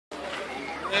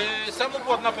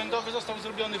Samokład napędowy został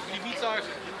zrobiony w Gliwicach.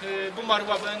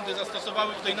 Bumarłabędy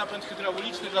zastosowały tutaj napęd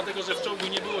hydrauliczny, dlatego że w czołgu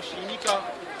nie było silnika,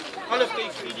 ale w tej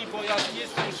chwili pojazd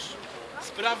jest już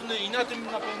sprawny i na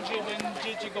tym napędzie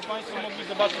będziecie go Państwo mogli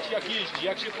zobaczyć, jak jeździ,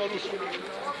 jak się porusza.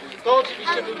 To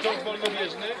oczywiście był czołg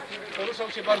wolnobieżny,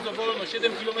 poruszał się bardzo wolno,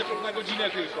 7 km na godzinę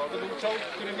tylko. To był czołg,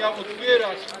 który miał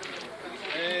otwierać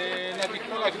na tych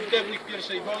polach bitewnych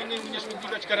I wojny,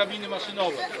 unieszkodliwiać karabiny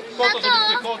maszynowe. Po to, żeby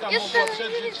piechota mogła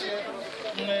przedrzeć się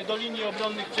do linii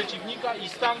obronnych przeciwnika i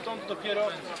stamtąd dopiero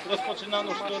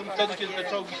rozpoczynano szturm, wtedy kiedy te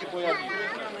czołgi się pojawiły.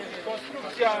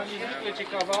 Konstrukcja niezwykle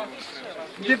ciekawa.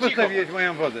 Gdzie postawiłeś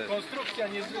moją wodę? Konstrukcja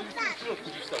niezwykle... W środku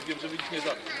gdzieś wstawiłem, żeby ich nie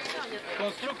zabić.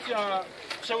 Konstrukcja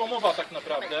przełomowa tak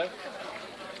naprawdę,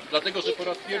 dlatego że po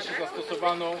raz pierwszy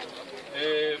zastosowano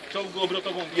w czołgu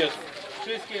obrotową wieżę.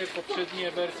 Wszystkie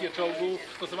poprzednie wersje czołgów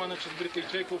stosowane przez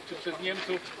Brytyjczyków, czy przez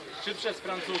Niemców, czy przez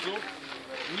Francuzów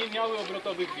nie miały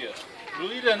obrotowych wież.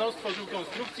 Renault stworzył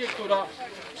konstrukcję, która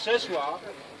przeszła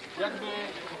jakby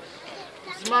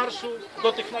z marszu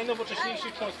do tych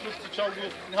najnowocześniejszych konstrukcji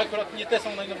czołgów. No akurat nie te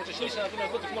są najnowocześniejsze,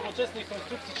 natomiast do tych nowoczesnych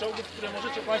konstrukcji czołgów, które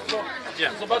możecie Państwo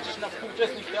zobaczyć na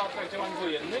współczesnych teatrach działań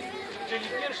wojennych. Czyli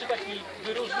pierwszy taki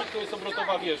wyróżnik to jest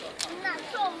obrotowa wieża.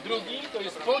 Drugi to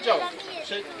jest podział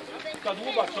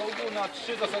kadłuba czołgu na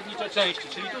 3 zasadnicze części,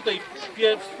 czyli tutaj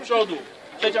z przodu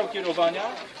przedział kierowania,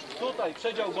 tutaj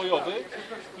przedział bojowy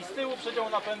i z tyłu przedział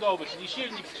napędowy, czyli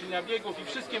silnik, skrzynia biegów i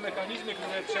wszystkie mechanizmy,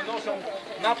 które przenoszą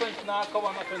napęd na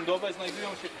koła napędowe, znajdują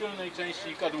się w tylnej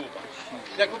części kadłuba.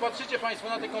 Jak popatrzycie Państwo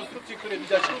na te konstrukcje, które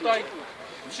widać tutaj,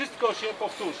 wszystko się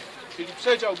powtórzy, czyli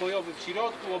przedział bojowy w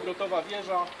środku, obrotowa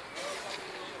wieża,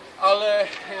 ale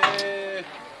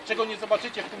czego nie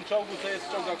zobaczycie w tym czołgu, co jest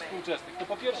w czołgach współczesnych. To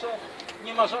po pierwsze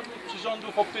nie ma żadnych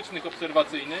przyrządów optycznych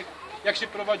obserwacyjnych. Jak się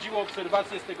prowadziło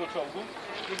obserwacje z tego czołgu,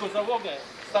 jego załogę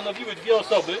stanowiły 2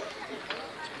 osoby,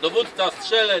 dowódca,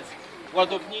 strzelec,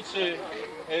 ładowniczy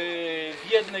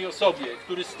w jednej osobie,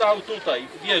 który stał tutaj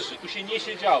w wieży, tu się nie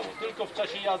siedziało, tylko w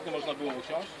czasie jazdy można było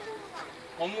usiąść.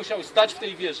 On musiał stać w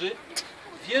tej wieży.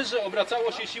 Wieże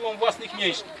obracało się siłą własnych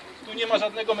mięśni. Tu nie ma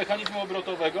żadnego mechanizmu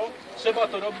obrotowego, trzeba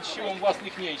to robić siłą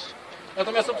własnych mięśni.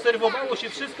 Natomiast obserwowało się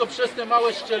wszystko przez te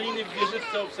małe szczeliny w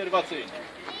wieżyczce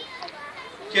obserwacyjnej.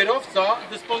 Kierowca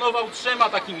dysponował 3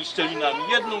 takimi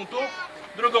szczelinami. Jedną tu,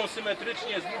 drugą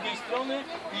symetrycznie z drugiej strony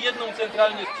i jedną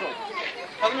centralnie z przodu.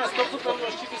 Natomiast to w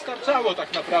zupełności wystarczało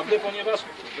tak naprawdę, ponieważ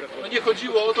nie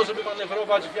chodziło o to, żeby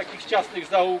manewrować w jakichś ciasnych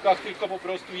zaułkach, tylko po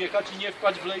prostu jechać i nie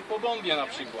wpaść w lej po bombie na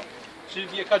przykład, czy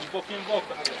wjechać bokiem w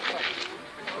oko.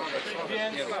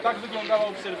 Więc tak wyglądała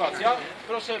obserwacja.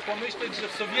 Proszę pomyśleć, że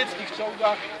w sowieckich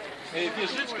czołgach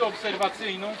wieżyczkę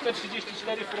obserwacyjną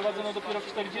T-34 wprowadzono dopiero w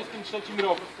 1943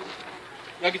 roku.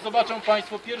 Jak zobaczą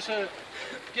Państwo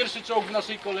pierwszy czołg w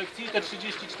naszej kolekcji,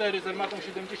 T-34 z armatą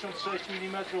 76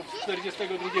 mm z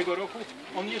 1942 roku,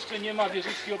 on jeszcze nie ma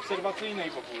wieżyczki obserwacyjnej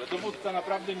w ogóle. Dowódca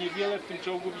naprawdę niewiele w tym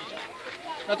czołgu widział.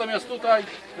 Natomiast tutaj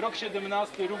rok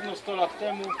 17, równo 100 lat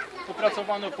temu,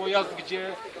 opracowano pojazd,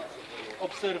 gdzie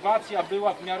obserwacja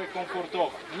była w miarę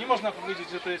komfortowa. Nie można powiedzieć,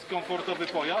 że to jest komfortowy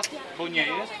pojazd, bo nie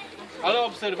jest, ale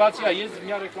obserwacja jest w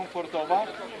miarę komfortowa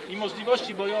i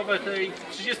możliwości bojowe tej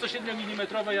 37 mm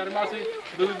armaty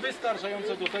były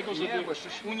wystarczające do tego, żeby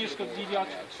unieszkodliwiać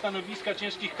stanowiska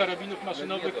ciężkich karabinów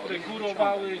maszynowych, które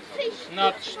górowały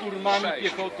nad szturmami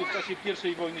piechoty w czasie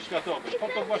I wojny światowej. Po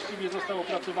to właściwie został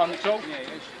opracowany czołg,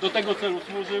 do tego celu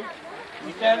służył.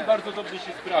 I ten bardzo dobrze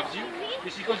się sprawdził.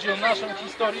 Jeśli chodzi o naszą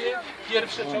historię,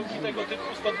 pierwsze czołgi tego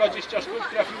typu 120 sztuk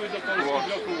trafiły do Polski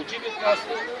w roku 19.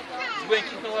 Z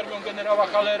błękitną armią generała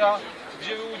Hallera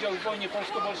wzięły udział w wojnie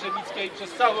polsko-bolszewickiej.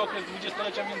 Przez cały okres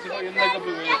dwudziestolecia międzywojennego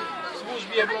były w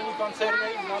służbie broni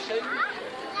pancernej naszej.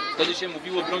 Wtedy się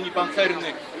mówiło broni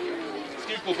pancernych z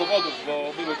kilku powodów,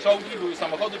 bo były czołgi, były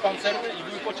samochody pancerne i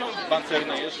były pociągi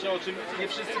pancerne jeszcze, o czym nie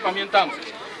wszyscy pamiętamy.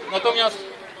 Natomiast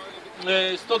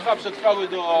 102 przetrwały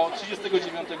do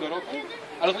 1939 roku,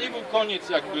 ale to nie był koniec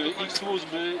jakby ich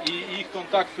służby i ich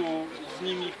kontaktu z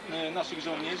nimi naszych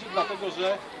żołnierzy, dlatego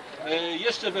że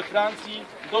jeszcze we Francji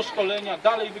do szkolenia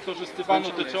dalej wykorzystywano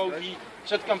te czołgi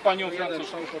przed kampanią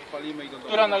francuską,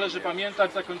 która, należy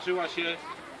pamiętać, zakończyła się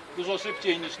dużo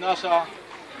szybciej niż nasza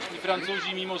i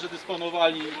Francuzi, mimo że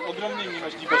dysponowali ogromnymi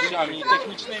możliwościami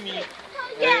technicznymi,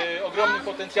 ogromnym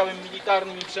potencjałem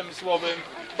militarnym i przemysłowym,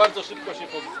 bardzo szybko się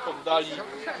poddali,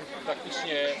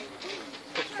 praktycznie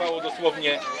to trwało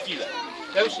dosłownie chwilę.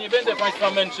 Ja już nie będę Państwa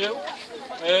męczył,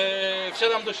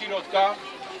 wsiadam do środka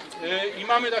i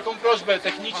mamy taką prośbę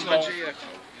techniczną.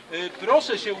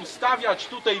 Proszę się ustawiać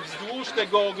tutaj wzdłuż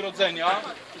tego ogrodzenia,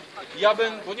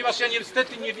 ponieważ ja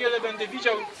niestety niewiele będę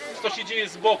widział, co się dzieje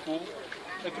z boku.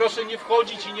 proszę nie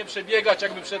wchodzić i nie przebiegać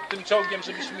jakby przed tym czołgiem,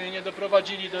 żebyśmy nie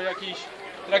doprowadzili do jakiejś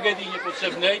tragedii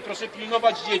niepotrzebnej. Proszę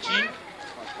pilnować dzieci.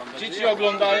 Dzieci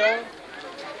oglądają.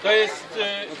 To jest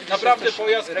naprawdę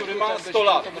pojazd, który ma 100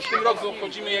 lat. W tym roku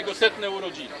obchodzimy jego 100.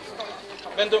 urodziny.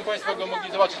 Będą Państwo go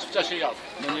mogli zobaczyć w czasie jazdy.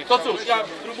 To cóż, ja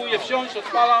spróbuję wsiąść,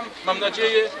 odpalam, mam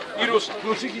nadzieję i ruszę.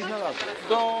 Kluczyki znalazłem.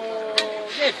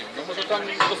 Nie wiem, no może tam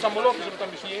do samolotu, żeby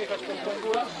tam już nie jechać pod tą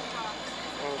górę.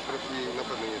 Na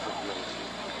pewno nie zapomniałem.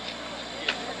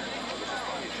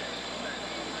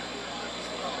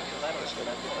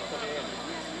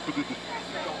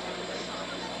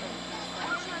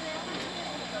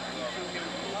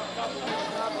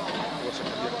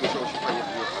 Jak musiał się Panie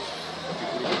wyjechać do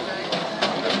tych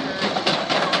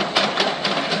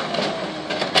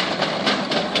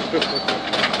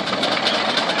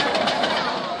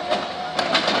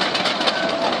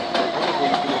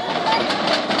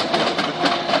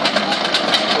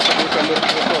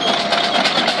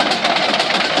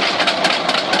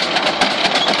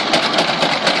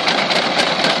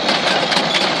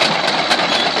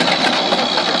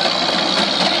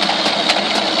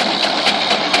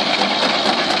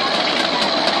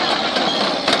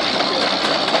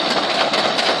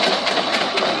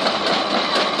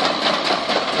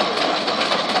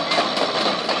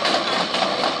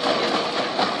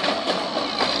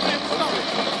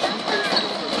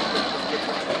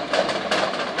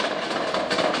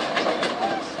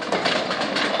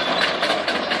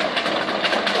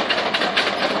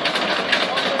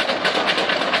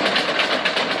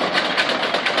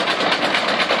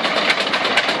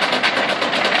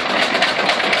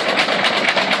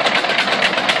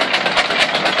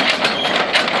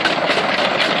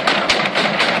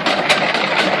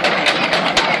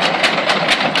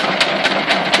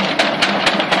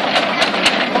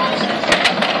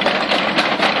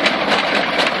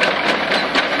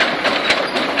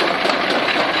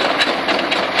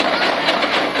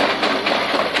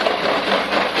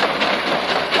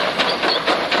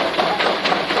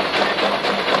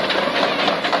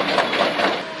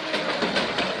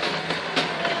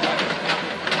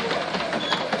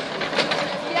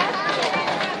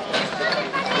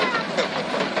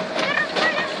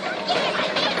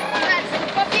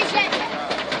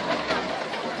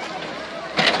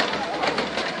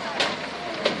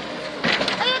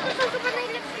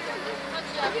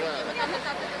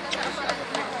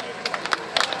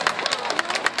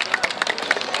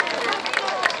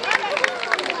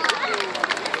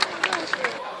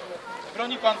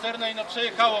Broni pancernej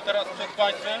przejechało teraz przed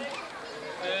Państwem.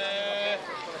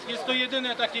 Jest to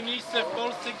jedyne takie miejsce w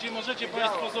Polsce, gdzie możecie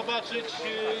Państwo zobaczyć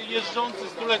jeżdżący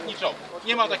stuletni czołg.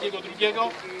 Nie ma takiego drugiego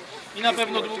i na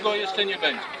pewno długo jeszcze nie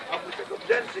będzie.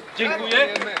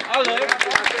 Dziękuję, ale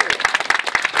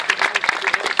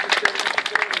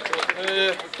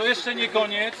to jeszcze nie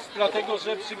koniec, dlatego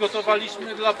że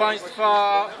przygotowaliśmy dla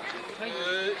Państwa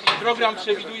i program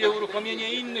przewiduje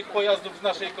uruchomienie innych pojazdów z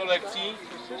naszej kolekcji.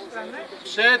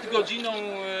 Przed godziną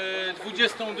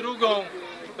 22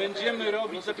 będziemy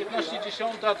robić za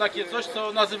 15:10 takie coś,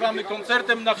 co nazywamy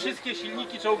koncertem na wszystkie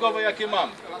silniki czołgowe, jakie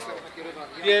mamy.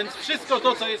 Więc wszystko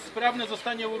to, co jest sprawne,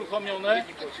 zostanie uruchomione.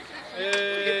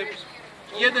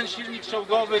 Jeden silnik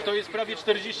czołgowy to jest prawie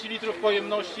 40 litrów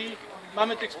pojemności.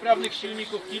 Mamy tych sprawnych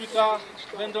silników kilka.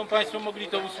 Będą Państwo mogli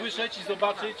to usłyszeć i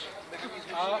zobaczyć.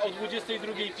 A o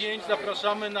 22:05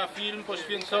 zapraszamy na film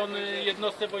poświęcony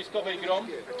jednostce wojskowej GROM.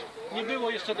 Nie było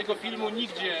jeszcze tego filmu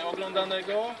nigdzie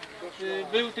oglądanego.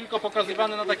 Był tylko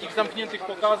pokazywany na takich zamkniętych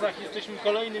pokazach. Jesteśmy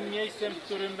kolejnym miejscem, w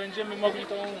którym będziemy mogli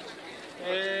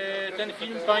ten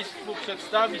film Państwu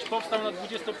przedstawić. Powstał na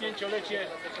 25-lecie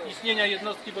istnienia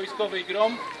jednostki wojskowej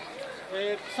GROM.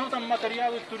 Są tam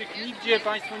materiały, których nigdzie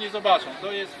Państwo nie zobaczą.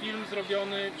 To jest film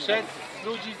zrobiony przez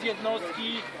ludzi z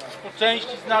jednostki, po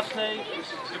części znacznej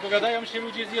wypowiadają się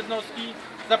ludzie z jednostki.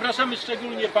 Zapraszamy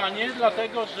szczególnie Panie,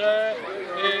 dlatego że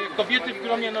kobiety w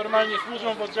Gromie normalnie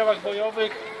służą w oddziałach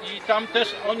bojowych i tam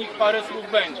też o nich parę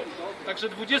słów będzie. Także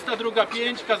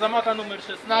 22:05, kazamata numer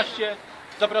 16.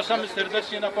 Zapraszamy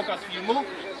serdecznie na pokaz filmu.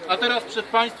 A teraz przed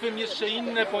Państwem jeszcze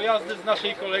inne pojazdy z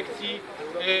naszej kolekcji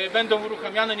będą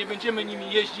uruchamiane, nie będziemy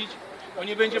nimi jeździć, bo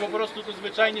nie będzie po prostu tu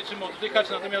zwyczajnie czym oddychać,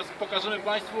 natomiast pokażemy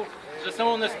Państwu, że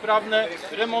są one sprawne,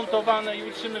 remontowane i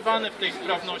utrzymywane w tej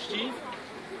sprawności.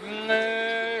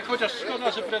 Chociaż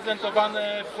szkoda, że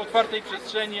prezentowane w otwartej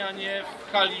przestrzeni, a nie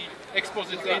w hali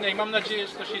ekspozycyjnej. Mam nadzieję,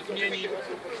 że to się zmieni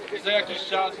i za jakiś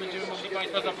czas będziemy mogli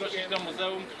Państwa zaprosić do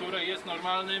muzeum, które jest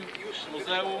normalnym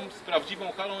muzeum z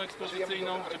prawdziwą halą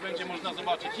ekspozycyjną, gdzie będzie można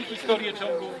zobaczyć i historię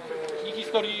czołgów, i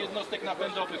historię jednostek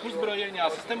napędowych, uzbrojenia,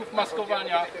 systemów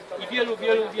maskowania i wielu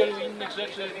innych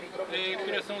rzeczy,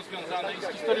 które są związane i z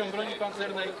historią broni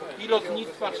pancernej, i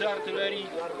lotnictwa, czy artylerii,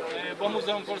 bo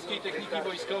Muzeum Polskiej Techniki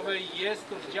Wojskowej jest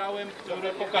oddziałem, który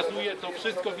pokazuje to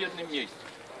wszystko w jednym miejscu.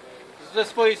 Ze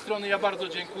swojej strony ja bardzo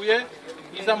dziękuję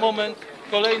i za moment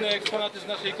kolejne eksponaty z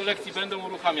naszej kolekcji będą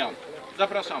uruchamiane.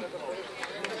 Zapraszamy.